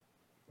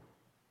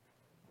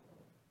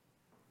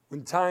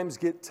When times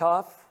get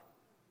tough,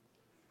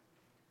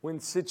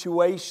 when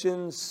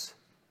situations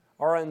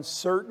are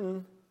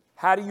uncertain,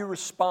 how do you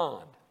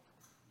respond?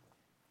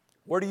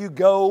 Where do you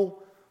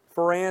go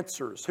for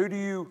answers? Who do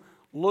you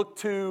look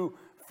to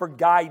for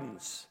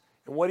guidance?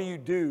 And what do you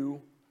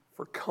do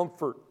for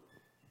comfort?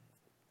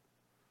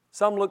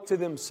 Some look to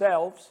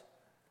themselves.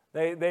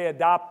 They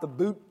adopt the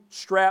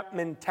bootstrap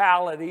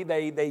mentality.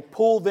 They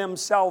pull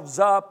themselves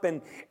up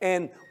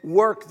and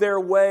work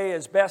their way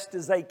as best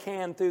as they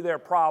can through their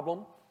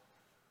problem.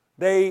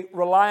 They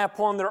rely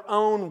upon their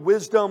own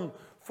wisdom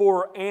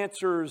for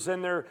answers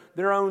and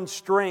their own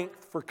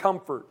strength for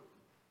comfort.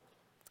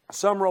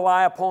 Some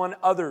rely upon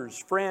others,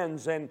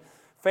 friends and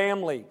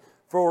family,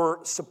 for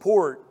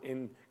support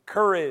and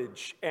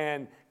courage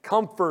and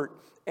comfort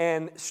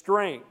and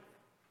strength.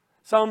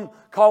 Some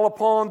call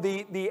upon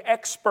the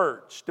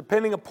experts.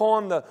 Depending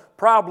upon the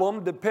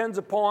problem, depends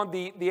upon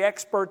the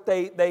expert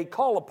they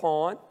call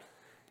upon.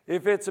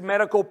 If it's a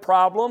medical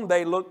problem,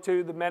 they look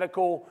to the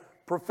medical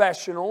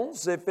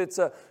professionals. If it's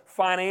a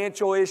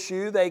financial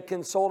issue, they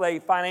consult a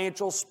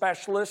financial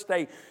specialist.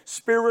 A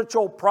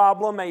spiritual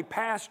problem, a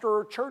pastor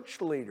or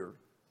church leader.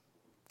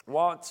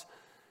 Well, it's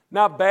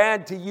not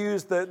bad to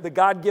use the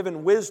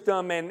God-given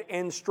wisdom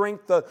and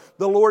strength the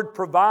Lord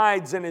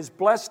provides and has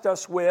blessed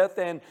us with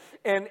and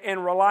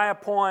rely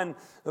upon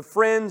the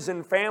friends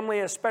and family,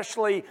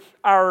 especially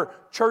our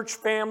church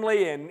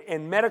family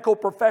and medical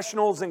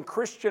professionals and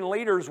Christian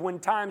leaders when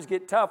times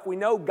get tough. We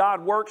know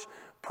God works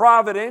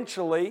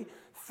providentially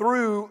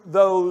through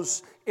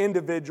those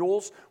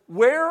individuals.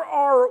 Where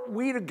are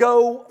we to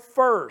go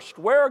first?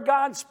 Where are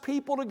God's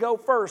people to go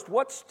first?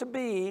 What's to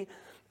be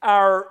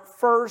our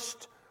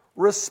first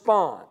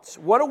response?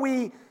 What are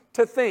we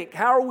to think?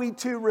 How are we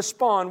to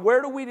respond?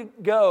 Where do we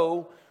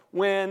go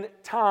when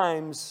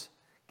times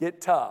get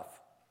tough?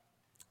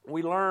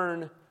 We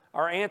learn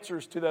our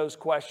answers to those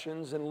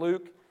questions in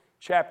Luke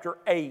chapter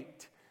 8.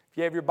 If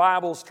you have your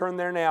Bibles, turn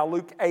there now.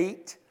 Luke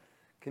 8,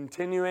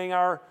 continuing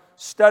our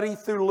study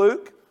through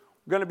Luke.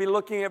 We're going to be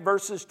looking at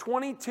verses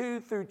 22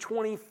 through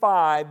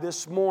 25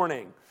 this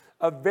morning.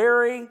 A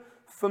very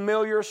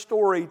familiar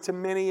story to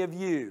many of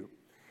you.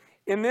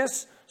 In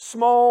this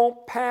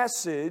small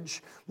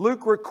passage,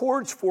 Luke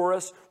records for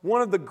us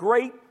one of the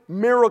great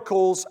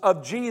miracles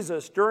of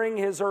Jesus during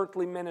His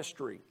earthly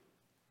ministry.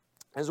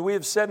 As we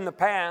have said in the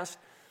past,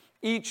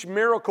 each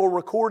miracle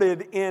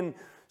recorded in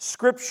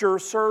Scripture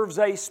serves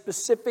a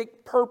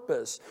specific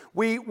purpose.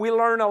 We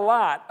learn a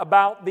lot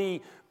about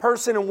the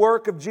person and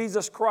work of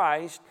Jesus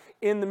Christ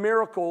in the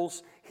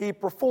miracles He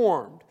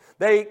performed.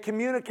 They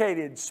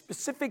communicated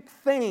specific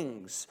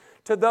things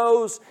to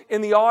those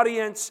in the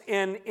audience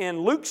in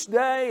Luke's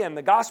day and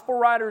the gospel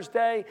writer's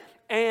day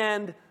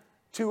and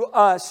to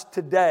us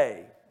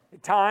today.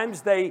 At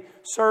times they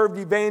served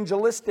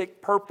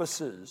evangelistic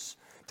purposes.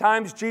 At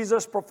times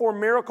Jesus performed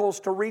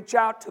miracles to reach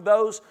out to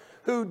those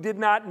who did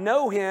not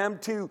know Him,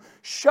 to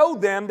show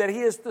them that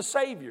He is the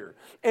Savior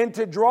and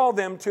to draw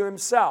them to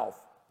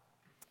Himself.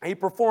 He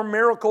performed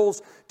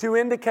miracles to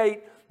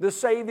indicate the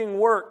saving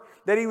work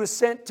that He was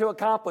sent to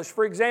accomplish.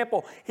 For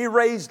example, He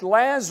raised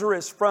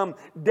Lazarus from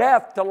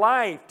death to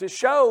life to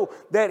show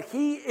that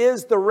He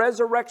is the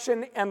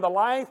resurrection and the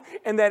life,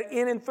 and that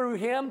in and through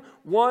Him,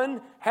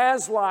 one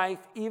has life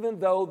even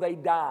though they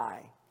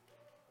die.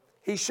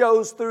 He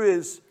shows through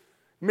His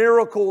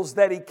miracles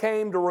that He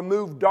came to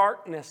remove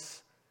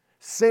darkness,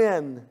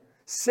 sin,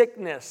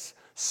 sickness,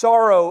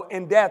 sorrow,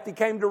 and death. He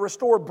came to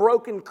restore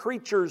broken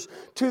creatures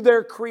to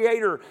their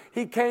Creator.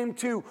 He came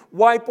to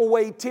wipe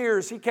away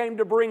tears. He came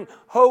to bring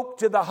hope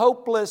to the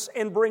hopeless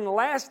and bring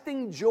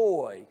lasting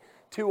joy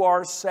to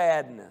our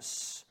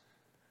sadness.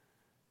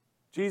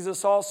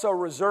 Jesus also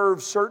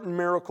reserved certain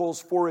miracles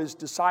for His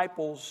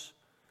disciples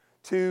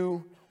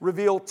to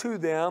reveal to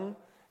them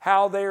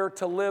how they are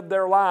to live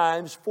their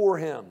lives for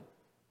Him.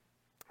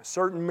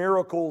 Certain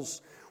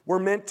miracles were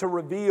meant to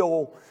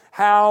reveal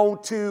how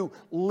to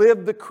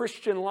live the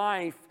Christian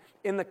life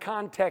in the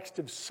context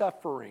of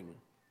suffering.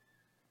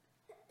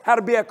 How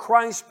to be a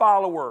Christ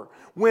follower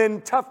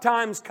when tough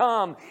times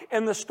come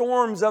and the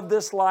storms of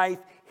this life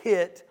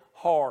hit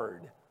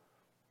hard.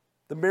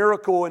 The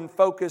miracle in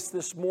focus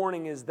this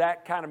morning is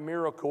that kind of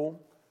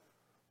miracle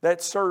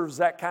that serves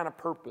that kind of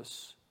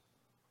purpose.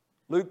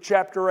 Luke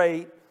chapter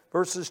 8,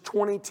 verses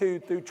 22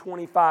 through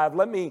 25.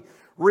 Let me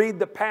read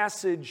the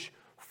passage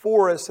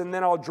for us, and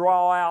then I'll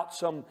draw out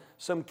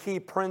some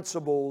key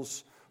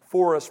principles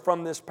for us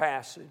from this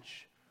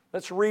passage.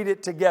 Let's read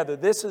it together.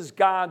 This is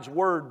God's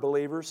Word,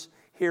 believers.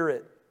 Hear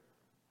it.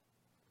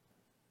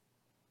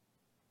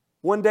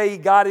 One day He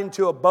got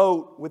into a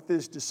boat with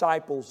His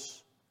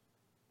disciples,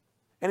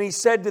 and He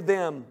said to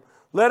them,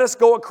 "Let us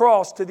go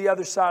across to the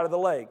other side of the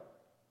lake."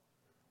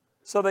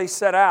 So they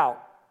set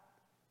out.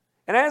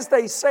 And as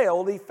they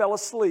sailed, He fell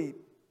asleep.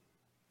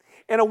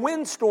 And a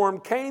windstorm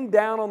came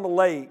down on the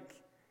lake,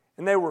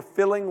 and they were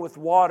filling with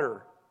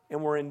water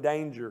and were in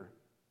danger.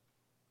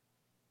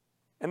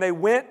 And they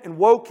went and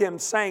woke Him,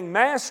 saying,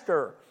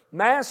 "Master,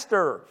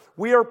 Master,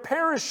 we are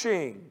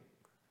perishing."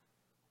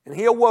 And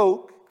He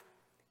awoke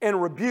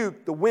and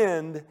rebuked the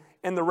wind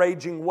and the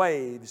raging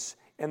waves,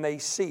 and they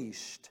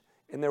ceased,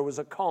 and there was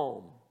a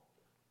calm.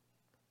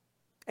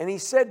 And he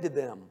said to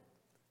them,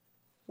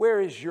 "Where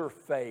is your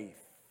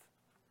faith?"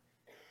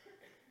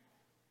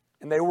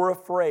 And they were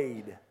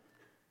afraid,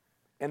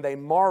 and they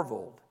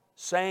marveled,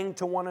 saying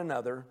to one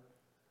another,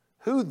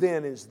 "Who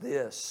then is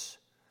this,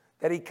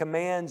 that he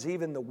commands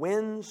even the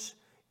winds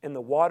and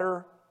the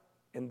water,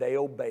 and they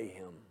obey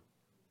him?"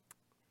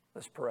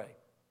 Let's pray.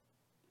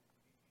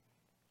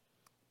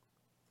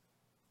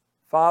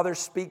 Father,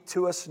 speak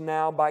to us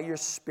now by your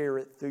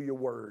Spirit through your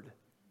word.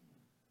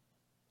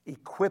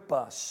 Equip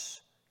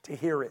us to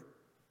hear it.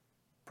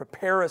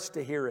 Prepare us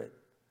to hear it.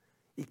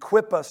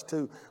 Equip us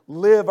to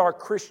live our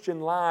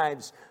Christian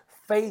lives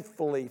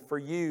faithfully for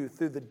you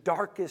through the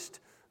darkest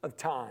of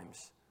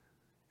times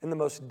and the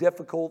most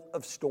difficult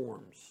of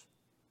storms.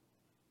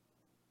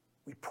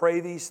 We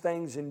pray these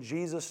things in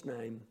Jesus'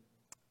 name.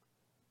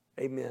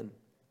 Amen.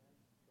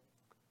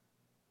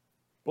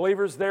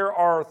 Believers, there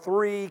are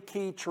three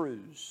key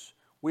truths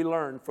we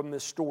learn from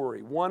this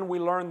story. One, we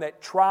learn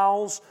that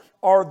trials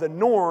are the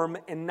norm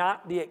and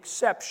not the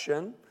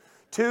exception.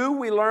 Two,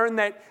 we learn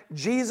that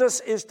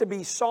Jesus is to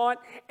be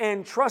sought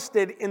and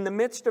trusted in the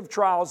midst of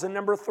trials. And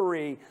number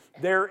three,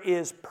 there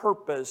is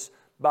purpose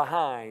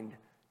behind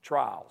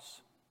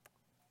trials.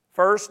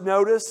 First,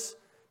 notice,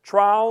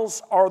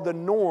 trials are the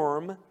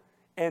norm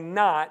and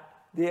not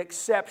the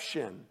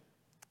exception.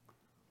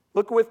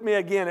 Look with me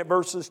again at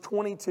verses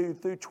 22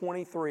 through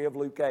 23 of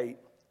Luke 8.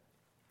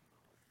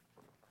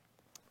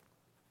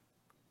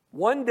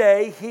 One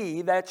day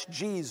he, that's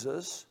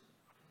Jesus,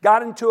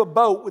 got into a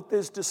boat with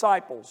his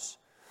disciples.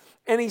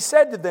 And he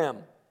said to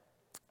them,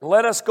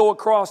 "Let us go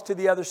across to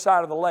the other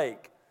side of the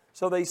lake."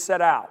 So they set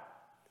out.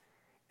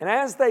 And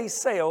as they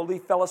sailed, he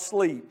fell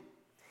asleep.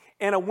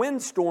 And a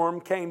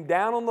windstorm came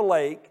down on the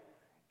lake,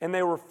 and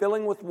they were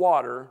filling with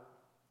water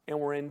and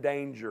were in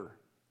danger.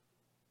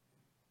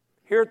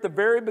 Here at the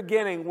very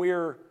beginning,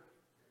 we're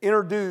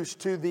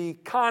introduced to the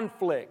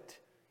conflict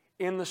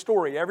in the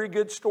story. Every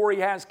good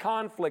story has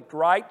conflict,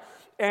 right?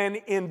 And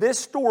in this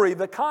story,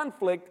 the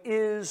conflict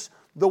is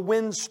the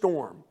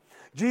windstorm.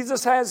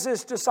 Jesus has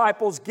his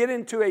disciples get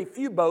into a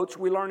few boats.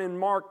 We learn in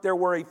Mark there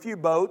were a few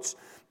boats.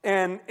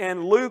 And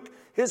Luke,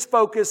 his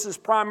focus is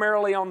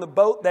primarily on the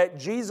boat that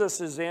Jesus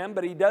is in,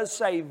 but he does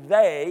say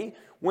they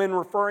when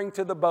referring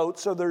to the boat.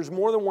 So there's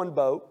more than one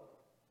boat.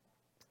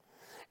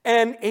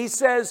 And he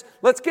says,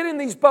 let's get in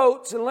these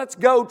boats and let's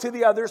go to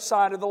the other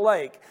side of the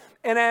lake.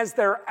 And as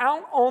they're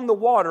out on the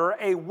water,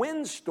 a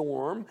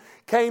windstorm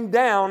came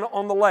down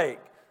on the lake.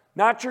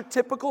 Not your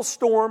typical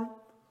storm.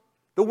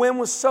 The wind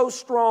was so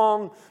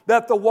strong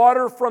that the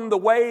water from the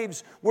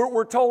waves,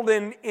 we're told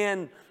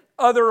in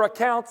other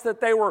accounts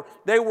that they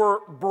were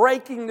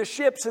breaking the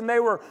ships and they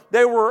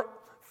were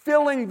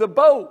filling the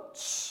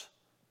boats.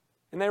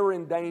 And they were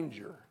in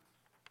danger.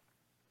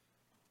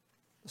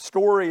 The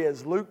story,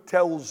 as Luke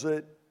tells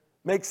it,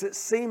 makes it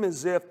seem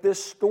as if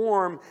this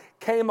storm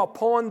came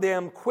upon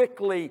them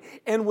quickly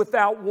and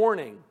without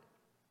warning.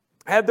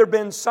 Had there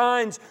been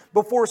signs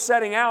before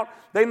setting out,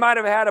 they might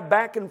have had a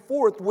back and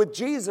forth with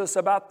Jesus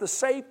about the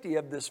safety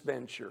of this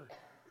venture.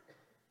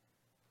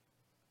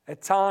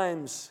 At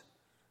times,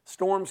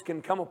 storms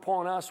can come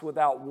upon us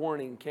without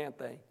warning, can't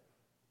they?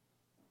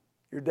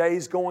 Your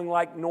day's going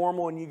like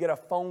normal and you get a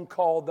phone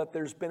call that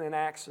there's been an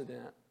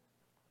accident.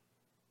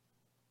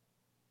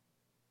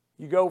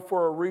 You go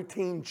for a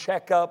routine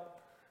checkup.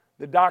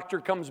 The doctor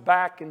comes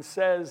back and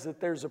says that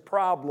there's a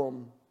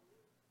problem.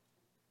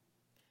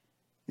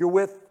 You're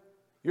with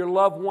your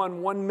loved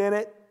one 1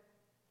 minute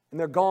and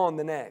they're gone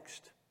the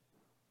next.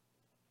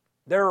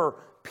 There are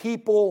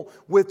people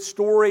with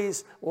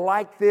stories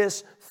like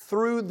this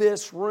through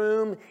this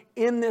room,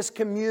 in this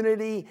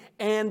community,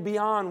 and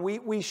beyond.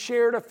 We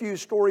shared a few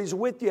stories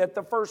with you at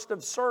the first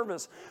of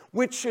service,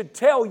 which should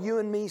tell you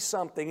and me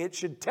something. It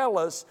should tell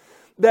us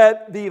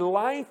that the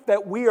life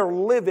that we are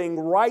living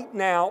right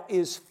now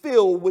is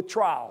filled with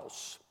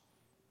trials.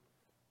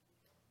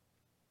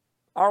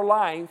 Our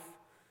life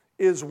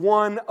is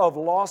one of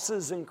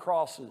losses and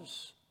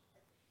crosses.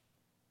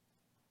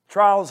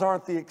 Trials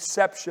aren't the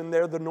exception,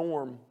 they're the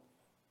norm.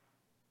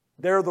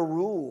 They're the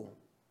rule.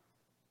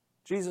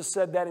 Jesus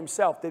said that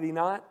himself, did he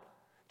not?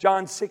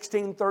 John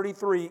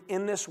 16:33,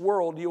 in this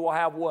world you will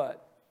have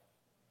what?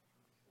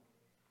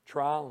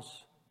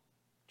 Trials,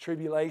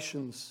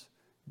 tribulations,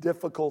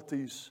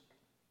 difficulties.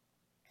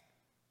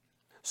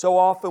 So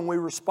often we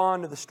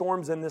respond to the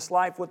storms in this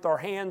life with our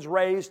hands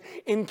raised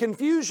in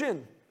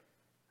confusion.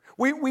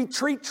 We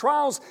treat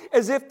trials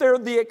as if they're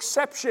the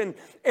exception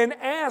and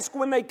ask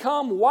when they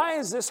come, why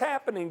is this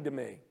happening to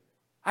me?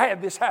 I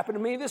had this happen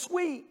to me this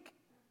week,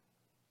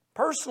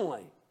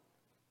 personally.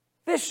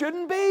 This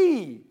shouldn't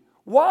be.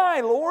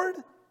 Why, Lord?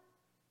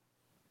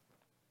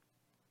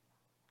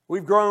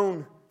 We've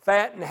grown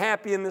fat and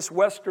happy in this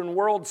Western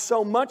world,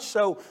 so much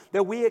so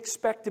that we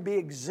expect to be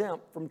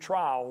exempt from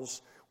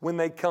trials when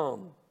they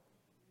come.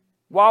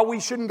 While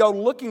we shouldn't go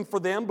looking for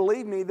them,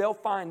 believe me, they'll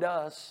find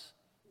us.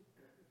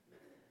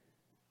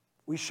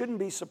 We shouldn't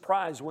be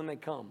surprised when they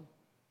come.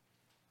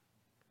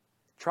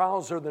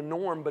 Trials are the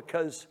norm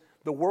because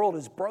the world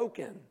is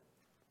broken.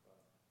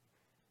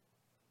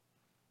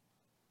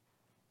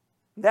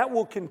 That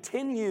will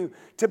continue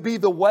to be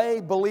the way,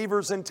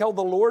 believers, until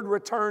the Lord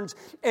returns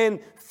and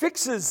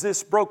fixes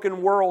this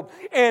broken world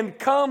and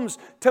comes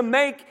to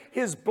make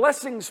His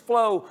blessings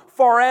flow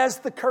far as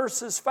the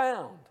curse is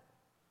found.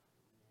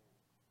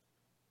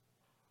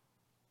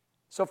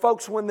 So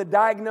folks, when the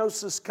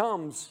diagnosis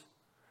comes,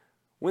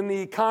 when the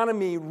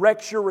economy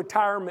wrecks your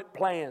retirement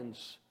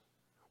plans,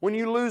 when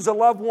you lose a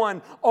loved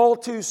one all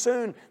too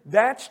soon,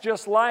 that's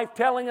just life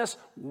telling us,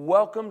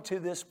 welcome to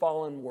this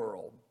fallen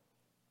world.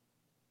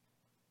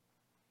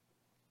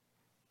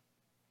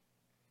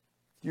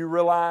 You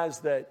realize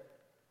that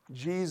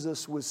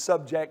Jesus was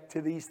subject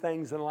to these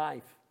things in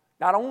life,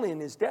 not only in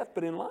His death,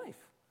 but in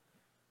life.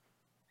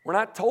 We're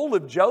not told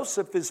of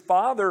Joseph, his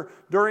father,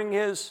 during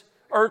his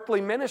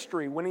earthly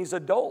ministry when he's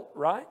adult,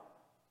 right?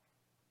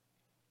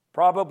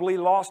 Probably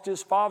lost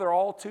his father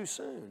all too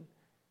soon.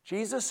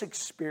 Jesus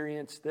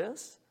experienced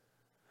this.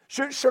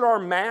 Should our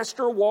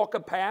Master walk a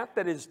path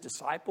that His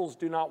disciples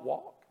do not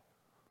walk?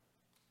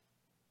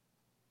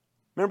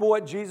 Remember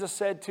what Jesus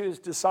said to His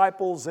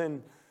disciples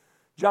in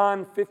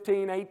John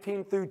 15,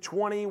 18 through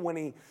 20,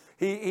 when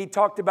he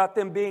talked about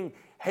them being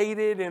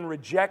hated and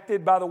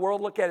rejected by the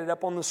world. Look at it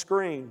up on the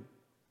screen.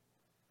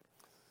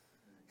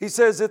 He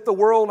says, if the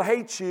world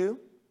hates you,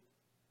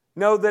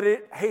 know that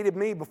it hated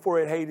me before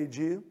it hated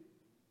you.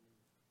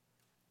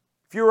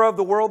 If you were of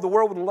the world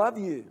would love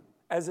you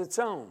as its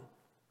own.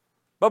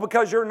 But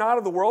because you're not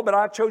of the world, but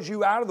I chose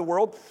you out of the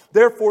world,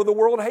 therefore the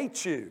world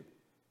hates you.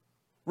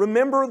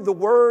 Remember the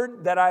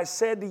word that I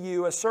said to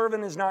you, a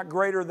servant is not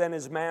greater than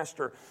his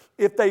master.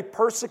 If they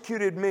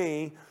persecuted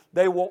me,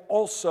 they will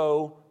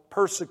also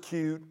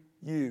persecute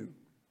you.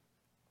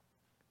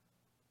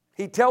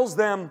 He tells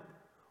them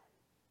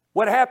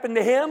what happened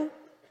to Him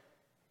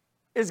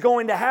is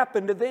going to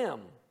happen to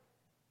them.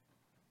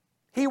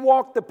 He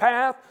walked the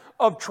path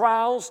of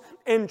trials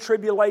and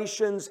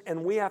tribulations,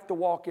 and we have to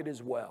walk it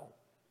as well.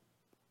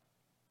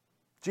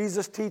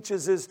 Jesus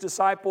teaches His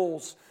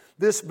disciples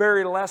this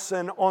very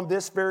lesson on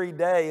this very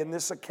day in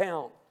this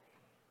account.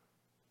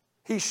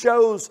 He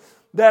shows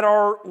that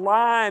our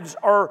lives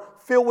are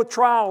filled with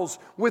trials,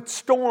 with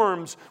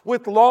storms,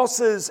 with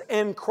losses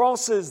and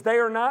crosses. They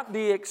are not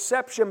the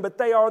exception, but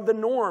they are the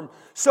norm.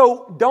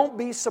 So don't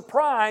be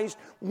surprised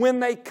when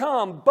they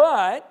come,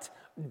 but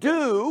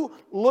do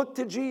look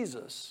to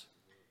Jesus.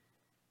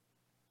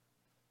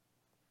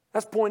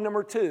 That's point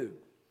number 2.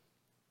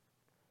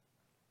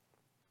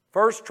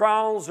 First,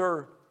 trials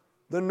are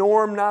the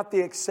norm, not the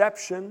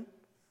exception.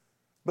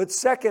 But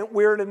second,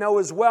 we're to know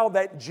as well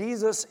that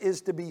Jesus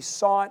is to be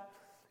sought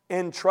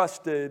and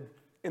trusted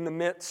in the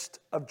midst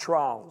of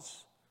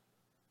trials.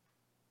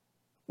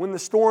 When the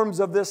storms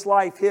of this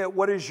life hit,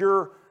 what is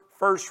your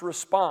first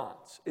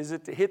response? Is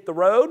it to hit the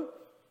road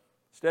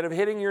instead of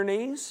hitting your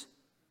knees?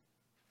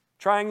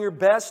 Trying your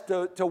best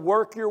to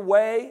work your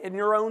way in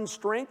your own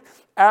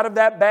strength out of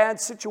that bad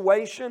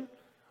situation?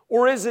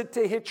 Or is it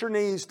to hit your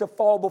knees, to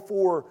fall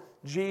before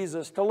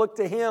Jesus, to look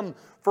to Him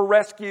for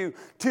rescue,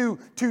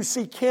 to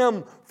seek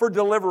Him for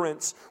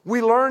deliverance?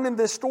 We learn in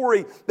this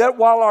story that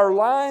while our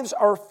lives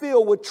are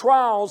filled with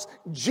trials,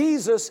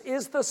 Jesus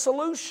is the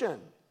solution.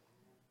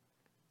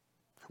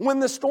 When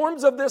the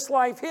storms of this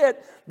life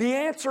hit, the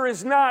answer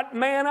is not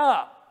man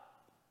up.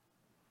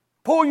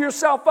 Pull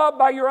yourself up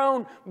by your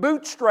own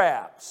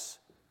bootstraps.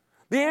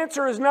 The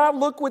answer is not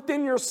look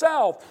within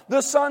yourself.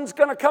 The sun's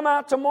going to come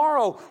out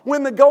tomorrow.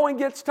 When the going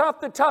gets tough,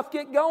 the tough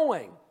get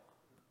going.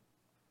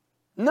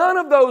 None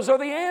of those are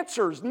the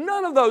answers.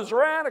 None of those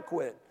are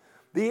adequate.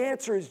 The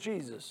answer is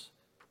Jesus.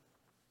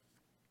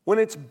 When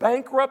it's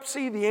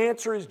bankruptcy, the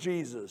answer is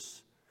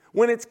Jesus.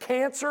 When it's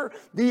cancer,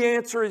 the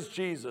answer is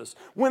Jesus.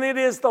 When it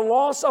is the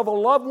loss of a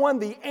loved one,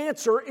 the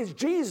answer is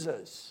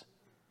Jesus.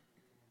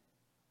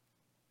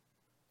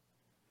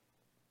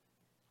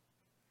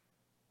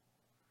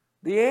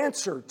 The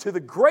answer to the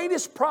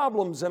greatest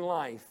problems in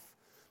life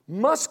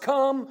must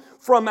come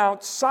from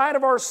outside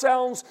of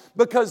ourselves,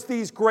 because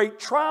these great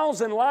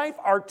trials in life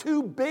are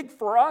too big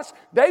for us.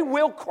 They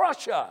will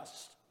crush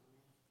us,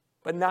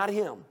 but not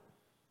Him.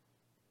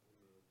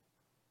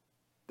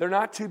 They're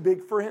not too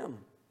big for Him.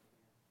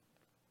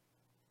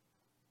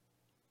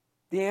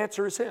 The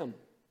answer is Him.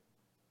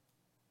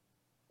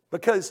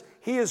 Because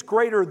He is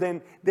greater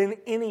than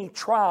any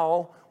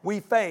trial we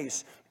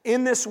face.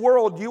 In this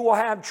world you will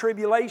have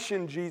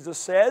tribulation, Jesus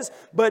says,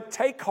 but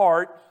take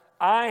heart,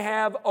 I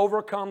have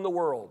overcome the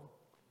world.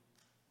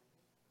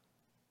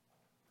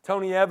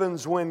 Tony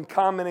Evans, when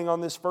commenting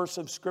on this verse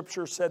of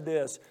Scripture, said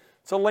this.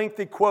 It's a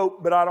lengthy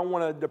quote, but I don't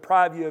want to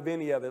deprive you of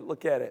any of it.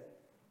 Look at it.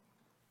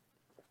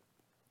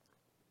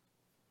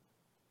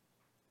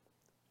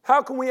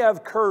 How can we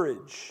have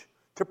courage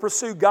to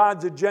pursue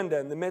God's agenda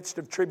in the midst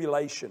of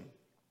tribulation?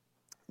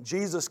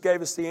 Jesus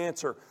gave us the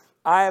answer.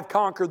 I have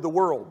conquered the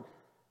world.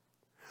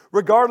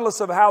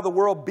 Regardless of how the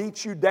world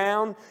beats you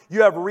down,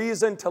 you have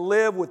reason to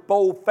live with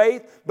bold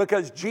faith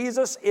because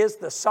Jesus is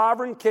the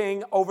sovereign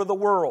King over the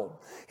world.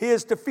 He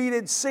has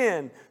defeated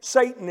sin,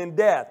 Satan, and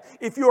death.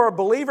 If you are a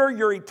believer,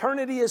 your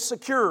eternity is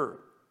secure.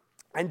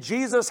 And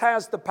Jesus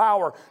has the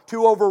power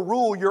to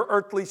overrule your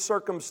earthly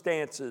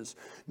circumstances.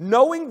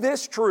 Knowing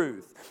this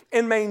truth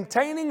and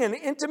maintaining an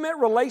intimate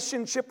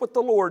relationship with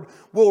the Lord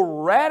will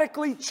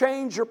radically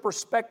change your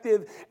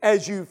perspective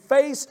as you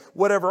face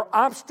whatever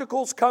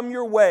obstacles come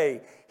your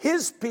way.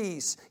 His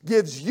peace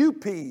gives you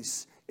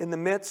peace in the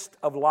midst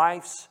of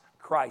life's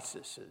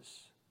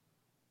crises.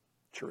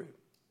 True.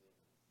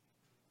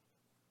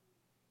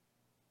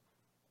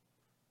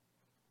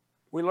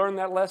 We learn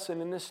that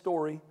lesson in this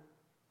story.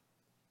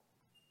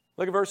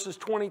 Look at verses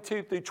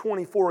 22 through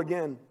 24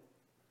 again.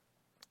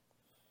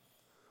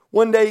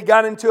 One day he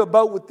got into a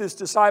boat with his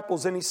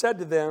disciples and he said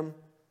to them,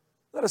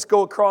 "Let us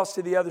go across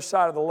to the other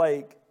side of the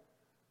lake."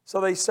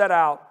 So they set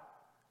out.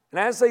 And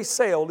as they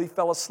sailed, he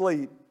fell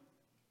asleep.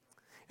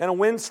 And a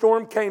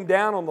windstorm came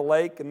down on the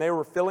lake, and they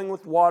were filling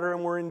with water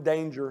and were in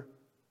danger.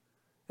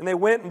 And they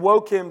went and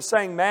woke him,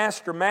 saying,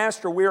 "Master,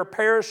 Master, we are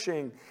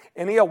perishing."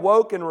 And he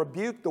awoke and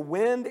rebuked the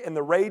wind and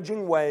the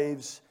raging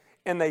waves,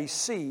 and they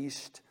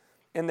ceased,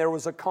 and there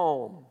was a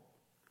calm.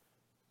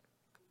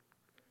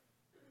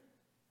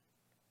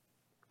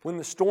 When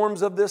the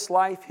storms of this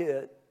life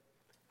hit,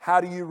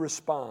 how do you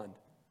respond?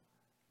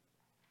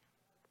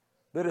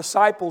 The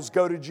disciples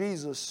go to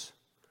Jesus.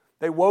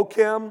 They woke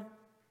him,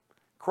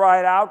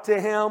 cried out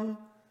to him,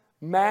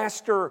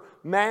 "Master,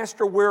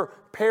 Master, we're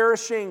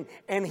perishing,"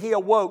 and he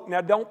awoke. Now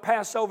don't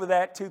pass over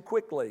that too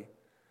quickly.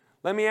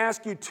 Let me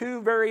ask you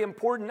two very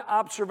important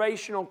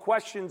observational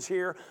questions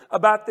here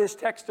about this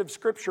text of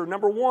Scripture.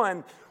 Number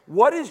one,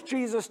 what is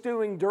Jesus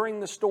doing during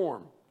the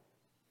storm?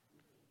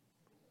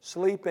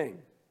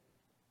 Sleeping.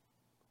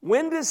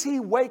 When does he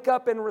wake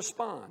up and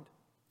respond?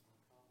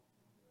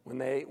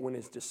 When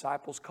his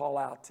disciples call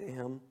out to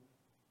him.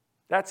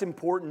 That's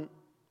important.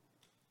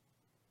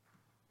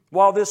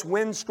 While this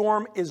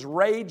windstorm is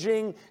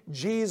raging,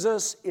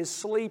 Jesus is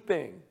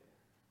sleeping.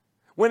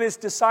 When his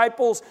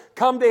disciples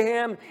come to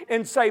him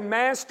and say,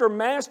 "Master,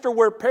 Master,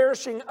 we're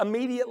perishing,"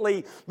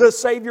 immediately the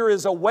Savior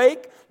is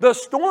awake. The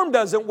storm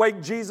doesn't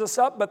wake Jesus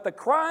up, but the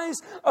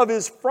cries of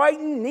his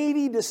frightened,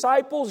 needy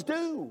disciples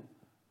do.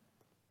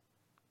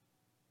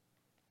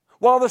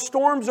 While the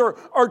storms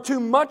are too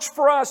much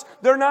for us,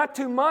 they're not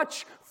too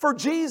much for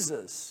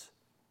Jesus.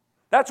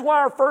 That's why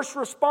our first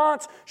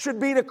response should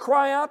be to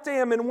cry out to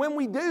him. And when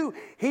we do,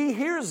 he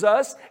hears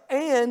us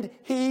and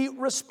he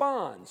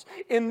responds.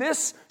 In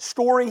this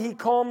story, he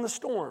calmed the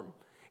storm.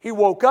 He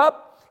woke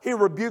up, he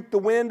rebuked the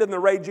wind and the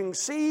raging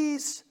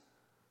seas,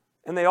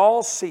 and they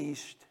all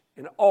ceased,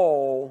 and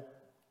all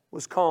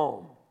was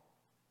calm.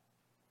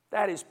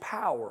 That is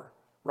power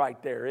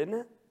right there, isn't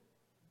it?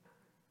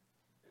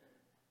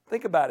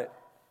 Think about it.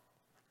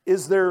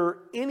 Is there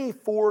any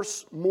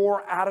force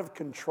more out of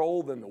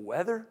control than the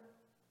weather?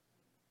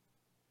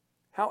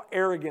 How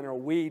arrogant are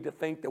we to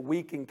think that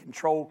we can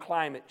control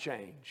climate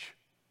change?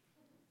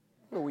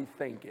 What are we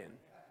thinking?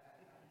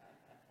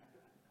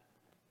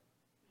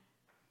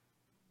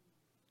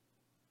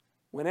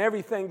 When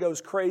everything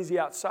goes crazy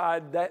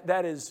outside,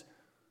 that is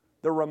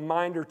the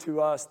reminder to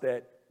us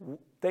that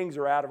things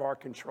are out of our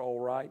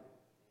control, right?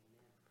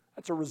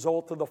 That's a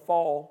result of the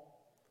fall.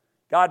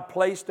 God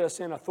placed us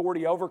in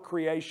authority over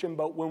creation,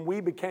 but when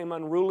we became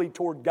unruly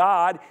toward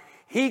God,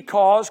 He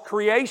caused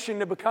creation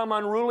to become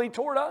unruly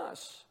toward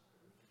us.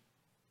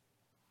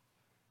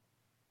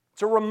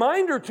 It's a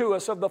reminder to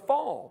us of the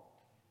fall.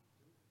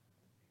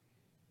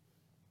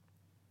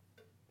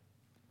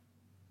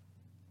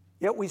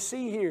 Yet we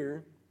see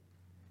here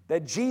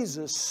that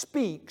Jesus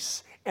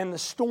speaks and the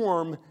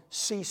storm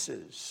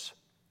ceases.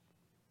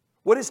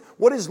 What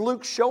is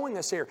Luke showing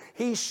us here?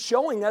 He's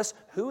showing us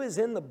who is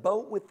in the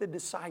boat with the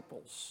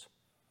disciples.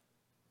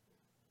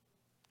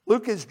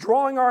 Luke is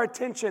drawing our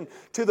attention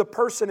to the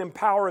person and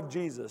power of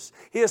Jesus.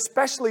 He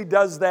especially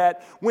does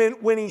that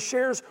when he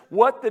shares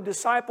what the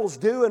disciples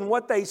do and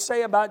what they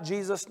say about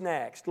Jesus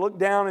next. Look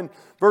down in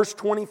verse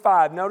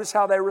 25. Notice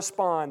how they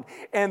respond.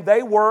 "And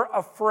they were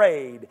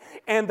afraid,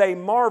 and they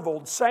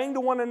marveled, saying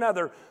to one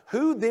another,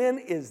 'Who then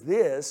is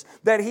this,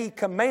 that He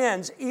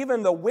commands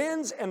even the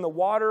winds and the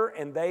water,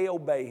 and they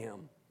obey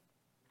Him?'"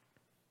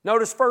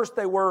 Notice first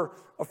they were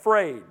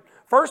afraid.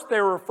 First,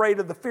 they were afraid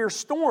of the fierce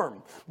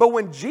storm. But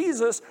when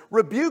Jesus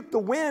rebuked the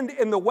wind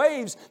and the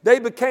waves, they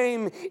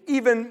became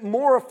even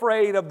more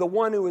afraid of the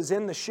one who was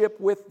in the ship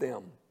with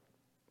them.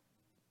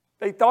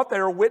 They thought they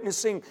were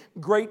witnessing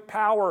great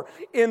power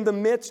in the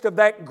midst of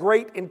that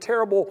great and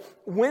terrible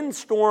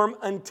windstorm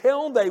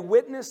until they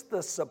witnessed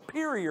the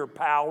superior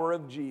power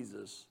of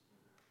Jesus.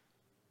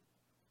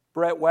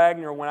 Brett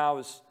Wagner, when I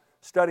was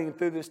studying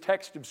through this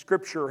text of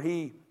Scripture,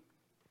 he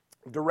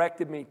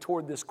directed me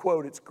toward this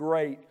quote. It's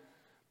great.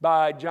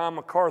 By John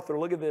MacArthur.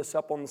 Look at this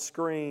up on the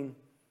screen.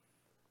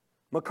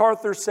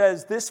 MacArthur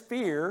says, "This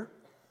fear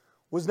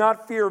was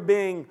not fear of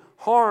being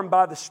harmed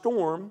by the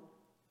storm,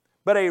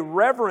 but a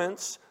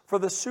reverence for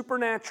the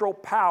supernatural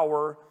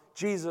power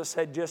Jesus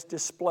had just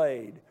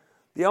displayed.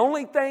 The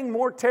only thing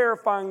more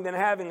terrifying than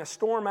having a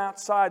storm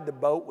outside the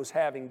boat was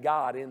having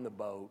God in the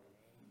boat.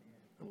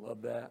 I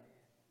love that.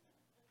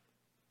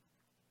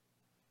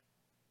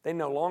 They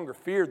no longer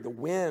feared the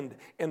wind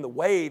and the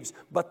waves,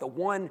 but the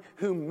one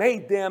who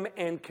made them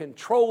and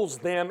controls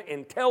them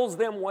and tells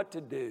them what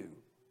to do.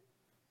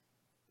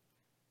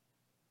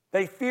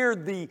 They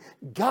feared the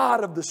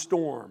God of the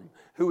storm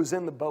who was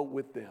in the boat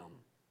with them.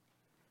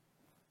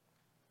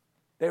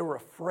 They were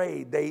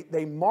afraid.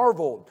 They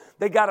marveled.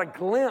 They got a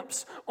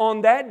glimpse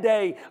on that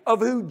day of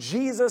who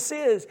Jesus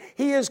is.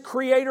 He is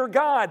Creator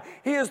God.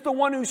 He is the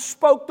one who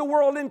spoke the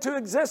world into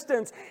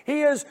existence.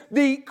 He is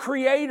the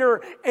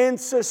Creator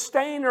and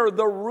Sustainer,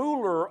 the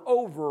ruler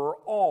over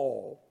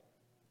all.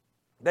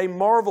 They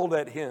marveled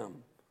at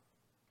Him.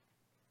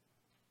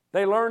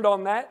 They learned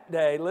on that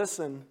day,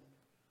 listen,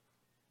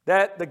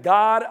 that the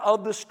God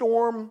of the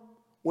storm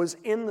was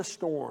in the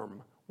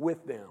storm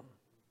with them.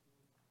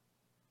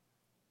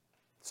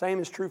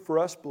 Same is true for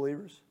us,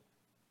 believers.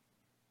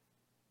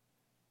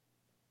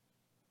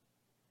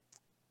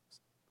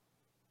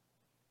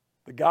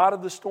 The God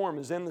of the storm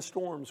is in the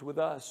storms with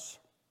us.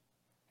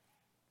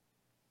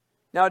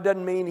 Now, it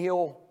doesn't mean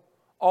He'll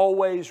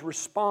always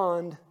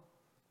respond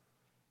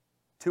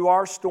to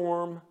our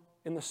storm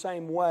in the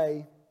same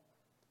way.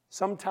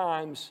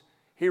 Sometimes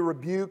He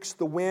rebukes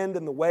the wind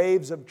and the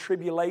waves of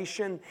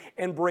tribulation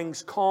and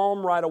brings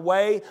calm right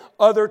away.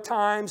 Other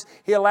times,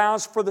 He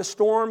allows for the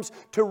storms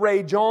to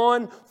rage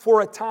on for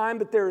a time,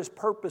 but there is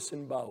purpose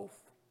in both.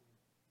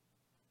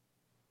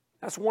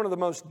 That's one of the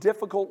most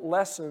difficult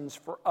lessons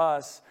for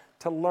us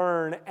to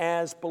learn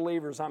as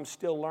believers. I'm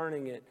still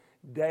learning it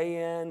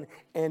day in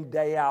and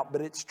day out, but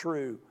it's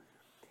true.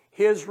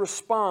 His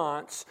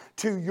response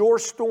to your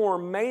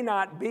storm may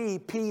not be,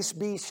 peace,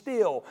 be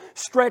still.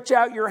 Stretch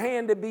out your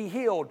hand to be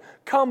healed.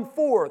 Come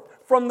forth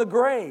from the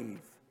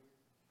grave.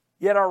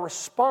 Yet our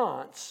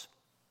response,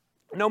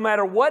 no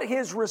matter what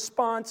His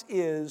response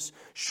is,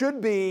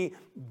 should be,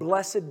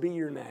 blessed be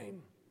your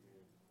name.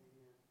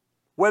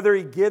 Whether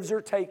He gives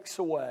or takes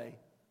away.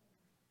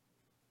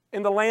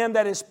 In the land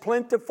that is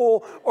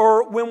plentiful,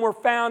 or when we're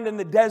found in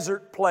the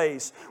desert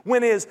place.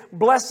 When His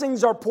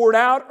blessings are poured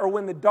out, or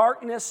when the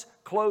darkness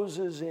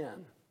closes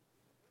in.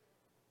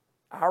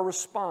 Our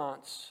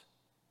response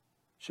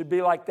should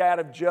be like that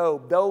of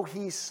Job. Though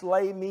He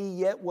slay me,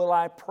 yet will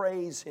I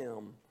praise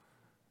Him.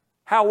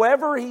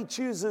 However He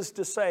chooses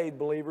to save,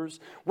 believers,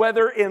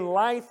 whether in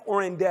life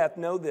or in death,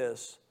 know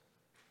this.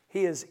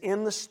 He is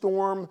in the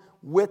storm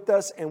with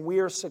us, and we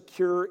are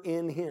secure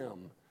in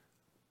Him.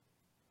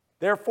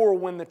 Therefore,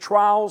 when the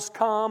trials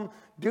come,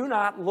 do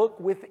not look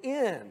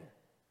within.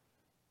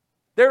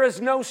 There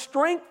is no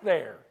strength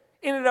there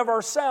in and of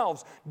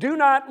ourselves. Do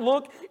not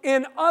look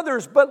in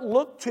others, but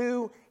look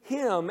to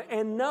Him,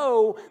 and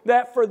know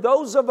that for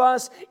those of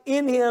us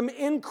in Him,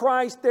 in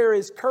Christ, there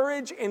is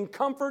courage and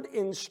comfort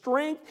and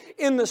strength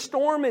in the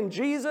storm in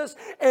Jesus,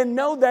 and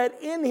know that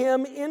in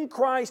Him, in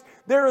Christ,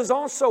 there is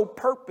also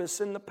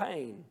purpose in the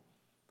pain.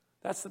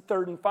 That's the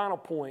third and final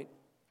point.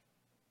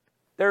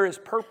 There is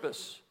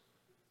purpose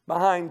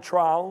behind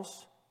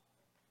trials.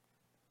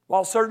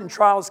 While certain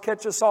trials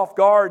catch us off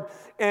guard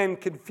and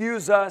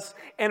confuse us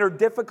and are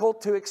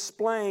difficult to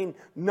explain,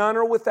 none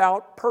are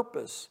without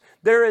purpose.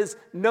 There is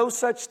no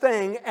such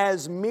thing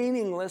as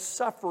meaningless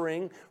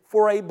suffering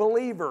for a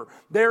believer.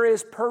 There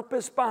is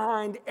purpose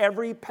behind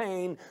every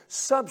pain,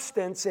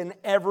 substance in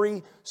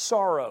every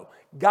sorrow.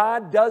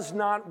 God does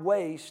not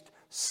waste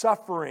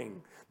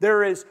suffering.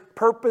 There is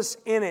purpose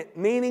in it,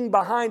 meaning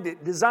behind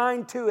it,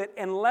 design to it,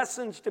 and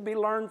lessons to be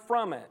learned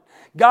from it.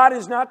 God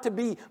is not to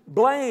be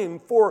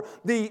blamed for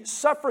the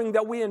suffering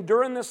that we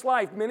endure in this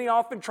life. Many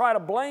often try to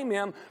blame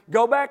Him.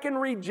 Go back and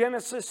read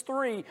Genesis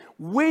 3.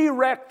 We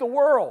wrecked the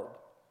world.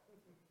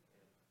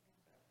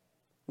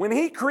 When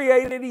He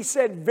created, He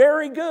said,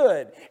 very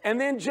good. And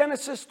then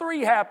Genesis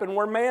 3 happened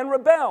where man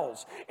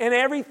rebels and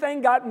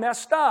everything got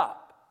messed up.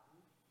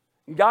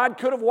 God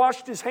could have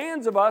washed His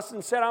hands of us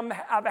and said,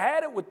 I've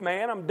had it with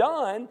man, I'm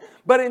done.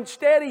 But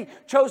instead He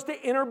chose to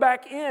enter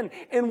back in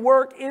and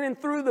work in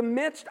and through the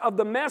midst of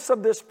the mess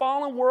of this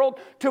fallen world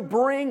to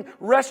bring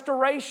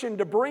restoration,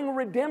 to bring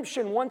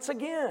redemption once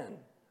again.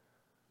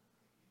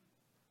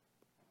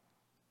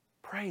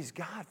 Praise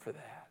God for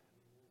that.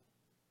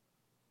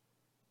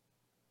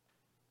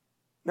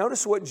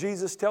 Notice what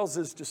Jesus tells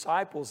His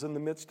disciples in the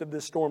midst of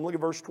this storm. Look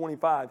at verse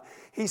 25.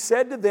 He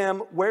said to them,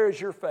 where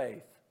is your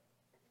faith?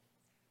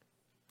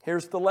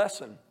 Here's the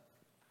lesson.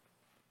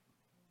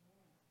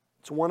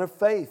 It's one of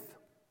faith.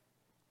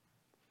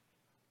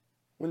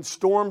 When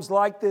storms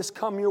like this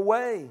come your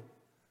way,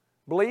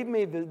 believe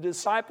me, the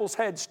disciples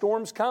had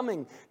storms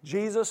coming.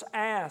 Jesus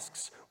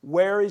asks,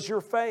 where is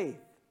your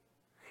faith?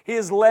 He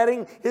is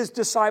letting His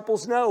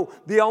disciples know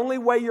the only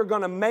way you're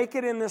going to make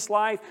it in this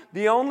life,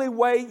 the only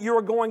way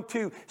you're going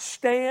to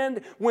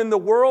stand when the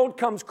world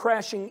comes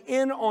crashing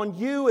in on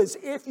you is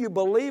if you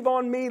believe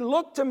on me,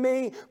 look to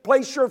me,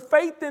 place your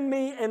faith in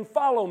me, and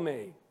follow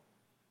me.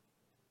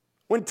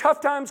 When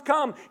tough times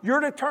come,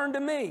 you're to turn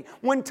to me.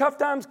 When tough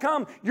times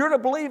come, you're to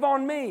believe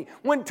on me.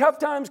 When tough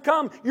times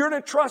come, you're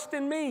to trust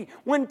in me.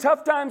 When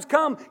tough times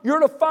come, you're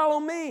to follow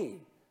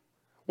me.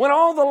 When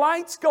all the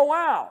lights go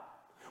out,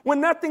 when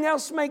nothing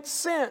else makes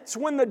sense,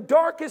 when the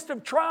darkest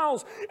of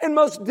trials and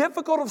most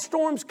difficult of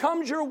storms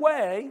comes your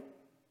way,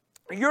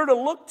 you're to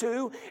look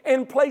to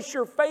and place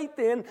your faith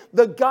in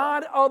the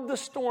God of the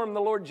storm,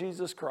 the Lord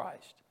Jesus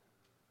Christ.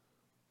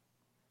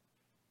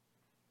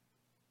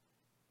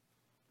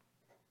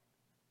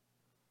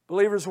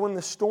 Believers, when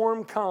the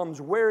storm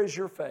comes, where is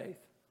your faith?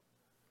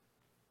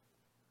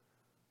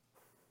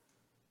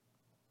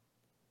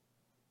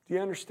 Do you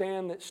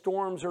understand that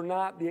storms are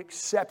not the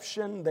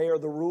exception, they are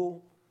the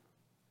rule?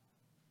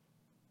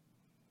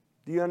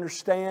 Do you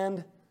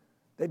understand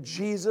that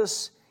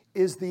Jesus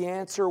is the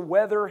answer,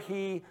 whether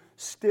He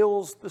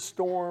stills the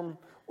storm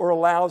or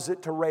allows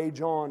it to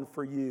rage on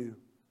for you?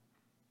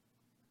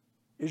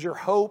 Is your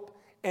hope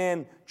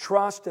and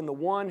trust in the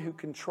one who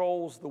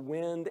controls the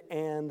wind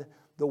and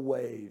the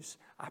waves?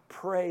 I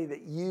pray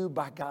that you,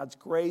 by God's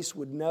grace,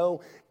 would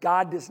know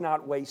God does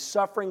not waste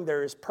suffering.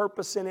 There is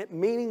purpose in it,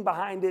 meaning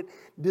behind it,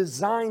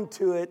 design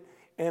to it,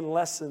 and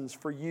lessons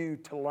for you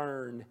to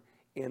learn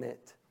in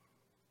it.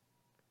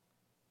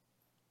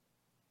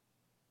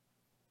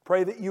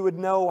 Pray that you would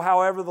know,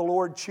 however the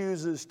Lord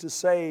chooses to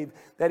save,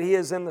 that He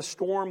is in the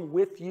storm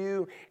with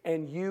you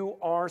and you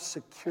are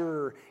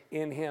secure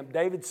in Him.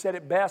 David said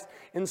it best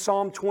in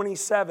Psalm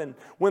 27.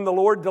 When the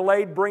Lord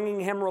delayed bringing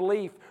him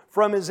relief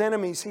from his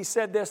enemies, he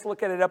said this,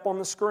 look at it up on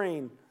the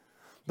screen.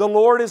 The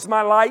Lord is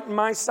my light and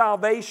my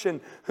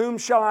salvation. Whom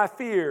shall I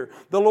fear?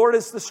 The Lord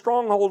is the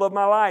stronghold of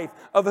my life.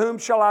 Of whom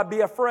shall I be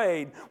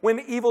afraid? When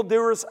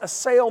evildoers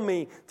assail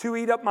me to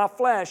eat up my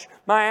flesh,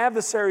 my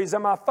adversaries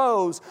and my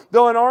foes,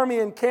 though an army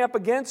encamp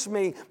against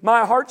me,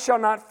 my heart shall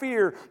not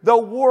fear. Though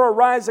war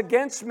arise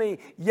against me,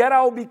 yet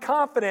I will be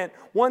confident.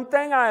 One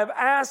thing I have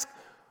asked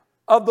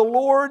of the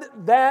Lord,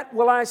 that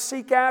will I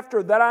seek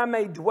after, that I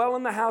may dwell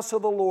in the house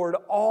of the Lord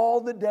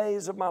all the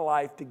days of my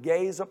life, to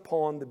gaze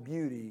upon the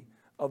beauty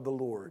of the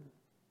Lord.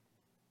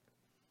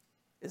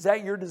 Is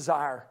that your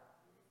desire?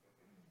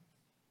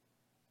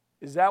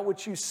 Is that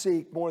what you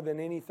seek more than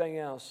anything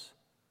else?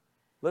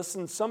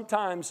 Listen,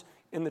 sometimes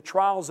in the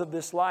trials of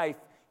this life,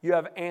 you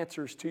have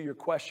answers to your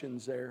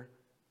questions there.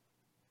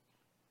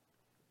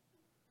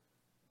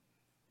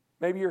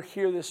 Maybe you're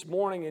here this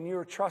morning and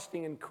you're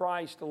trusting in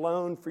Christ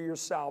alone for your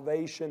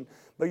salvation,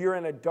 but you're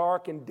in a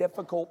dark and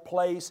difficult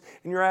place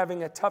and you're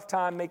having a tough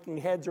time making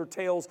heads or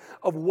tails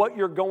of what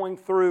you're going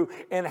through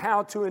and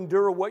how to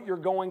endure what you're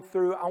going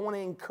through. I want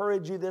to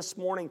encourage you this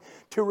morning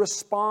to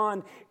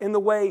respond in the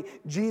way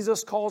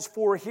Jesus calls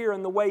for here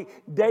and the way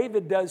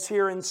David does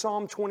here in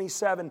Psalm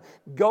 27.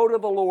 Go to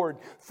the Lord.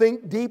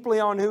 Think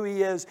deeply on who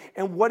He is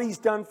and what He's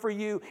done for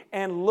you,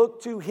 and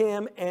look to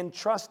Him and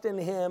trust in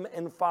Him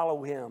and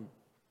follow Him.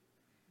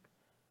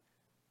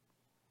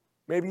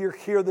 Maybe you're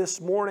here this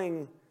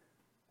morning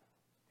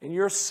and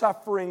you're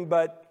suffering,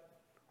 but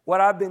what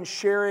I've been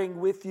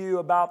sharing with you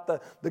about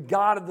the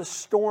God of the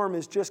storm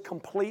is just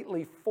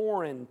completely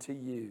foreign to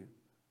you.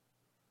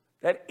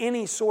 That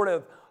any sort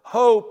of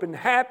hope and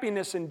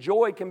happiness and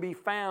joy can be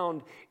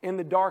found in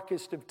the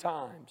darkest of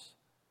times.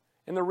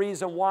 And the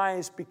reason why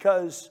is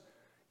because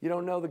you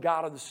don't know the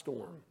God of the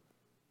storm.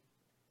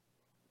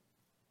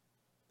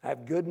 I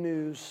have good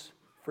news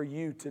for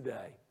you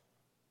today.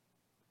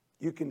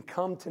 You can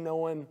come to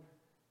know Him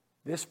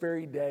this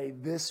very day,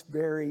 this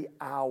very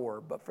hour.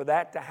 But for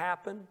that to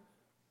happen,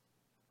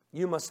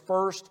 you must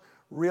first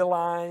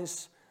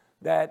realize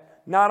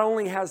that not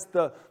only has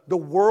the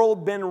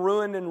world been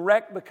ruined and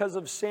wrecked because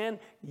of sin,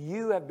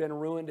 you have been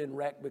ruined and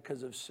wrecked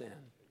because of sin.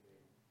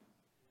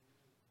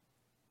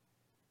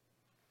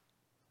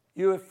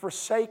 You have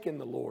forsaken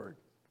the Lord.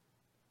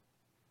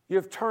 You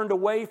have turned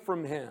away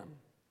from Him.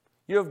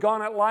 You have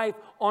gone at life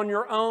on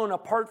your own,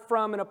 apart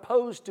from and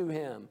opposed to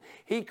Him.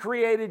 He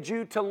created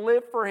you to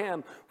live for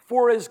Him,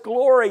 for His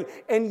glory,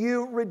 and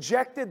you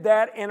rejected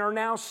that and are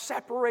now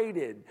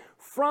separated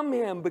from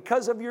Him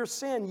because of your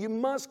sin. You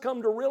must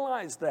come to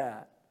realize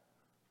that.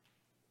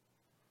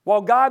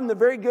 While God in the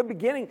very good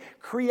beginning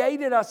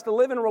created us to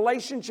live in a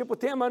relationship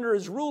with Him under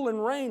His rule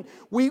and reign,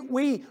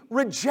 we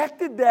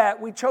rejected that.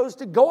 We chose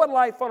to go at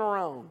life on our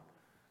own.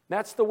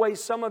 That's the way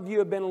some of you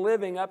have been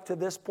living up to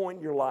this point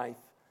in your life.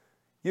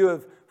 You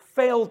have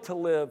failed to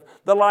live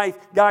the life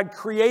God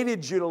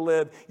created you to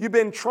live. You've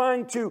been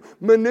trying to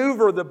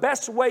maneuver the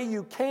best way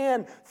you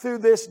can through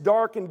this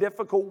dark and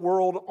difficult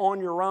world on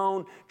your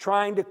own,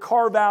 trying to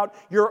carve out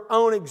your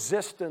own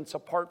existence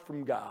apart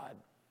from God.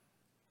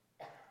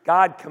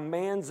 God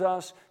commands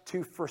us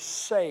to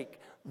forsake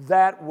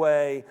that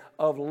way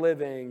of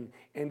living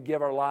and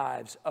give our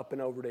lives up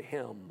and over to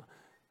Him.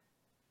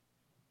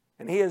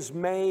 And He has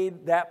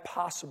made that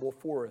possible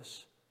for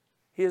us.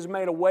 He has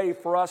made a way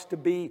for us to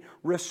be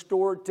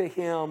restored to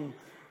Him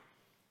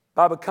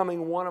by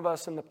becoming one of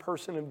us in the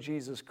person of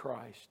Jesus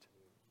Christ.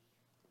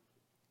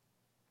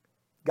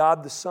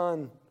 God the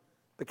Son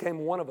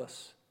became one of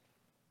us.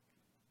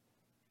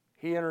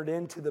 He entered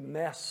into the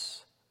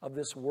mess of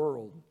this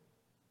world.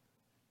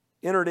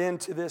 Entered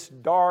into this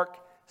dark,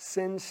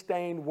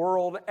 sin-stained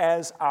world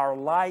as our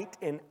light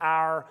and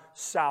our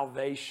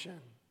salvation.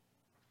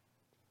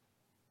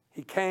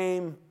 He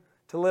came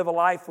to live a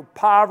life of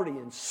poverty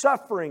and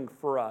suffering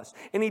for us.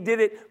 And He did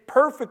it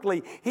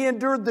perfectly. He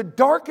endured the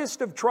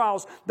darkest of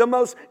trials, the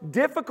most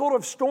difficult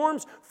of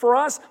storms for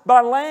us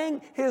by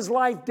laying His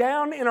life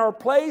down in our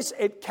place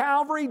at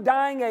Calvary,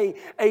 dying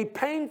a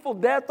painful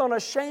death on a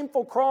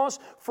shameful cross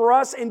for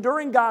us,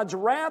 enduring God's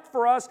wrath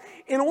for us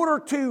in order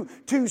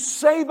to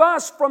save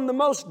us from the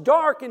most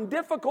dark and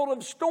difficult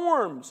of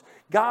storms,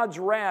 God's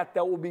wrath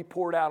that will be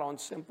poured out on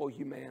sinful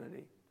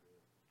humanity.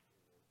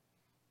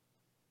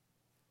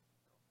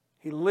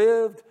 He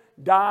lived,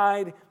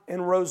 died,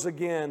 and rose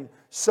again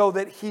so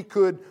that He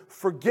could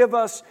forgive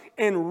us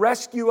and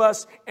rescue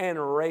us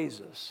and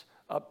raise us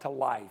up to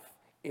life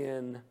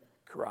in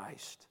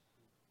Christ.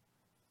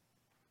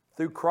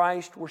 Through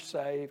Christ we're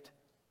saved.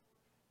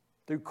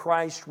 Through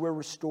Christ we're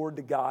restored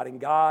to God. And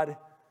God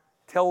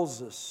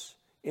tells us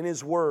in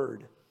His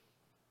Word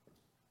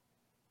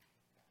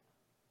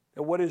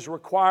that what is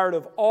required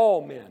of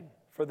all men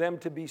for them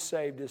to be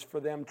saved is for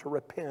them to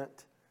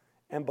repent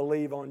and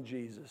believe on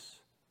Jesus.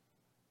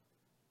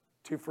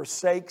 To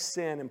forsake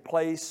sin and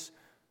place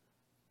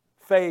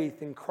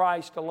faith in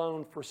Christ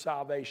alone for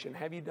salvation.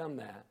 Have you done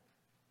that?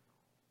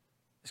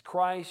 Is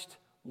Christ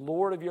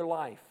Lord of your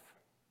life?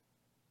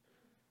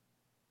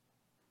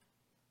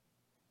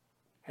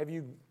 Have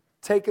you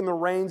taken the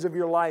reins of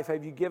your life?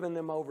 Have you given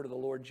them over to the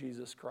Lord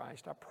Jesus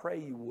Christ? I pray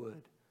you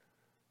would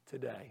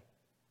today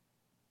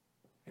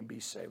and be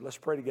saved. Let's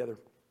pray together.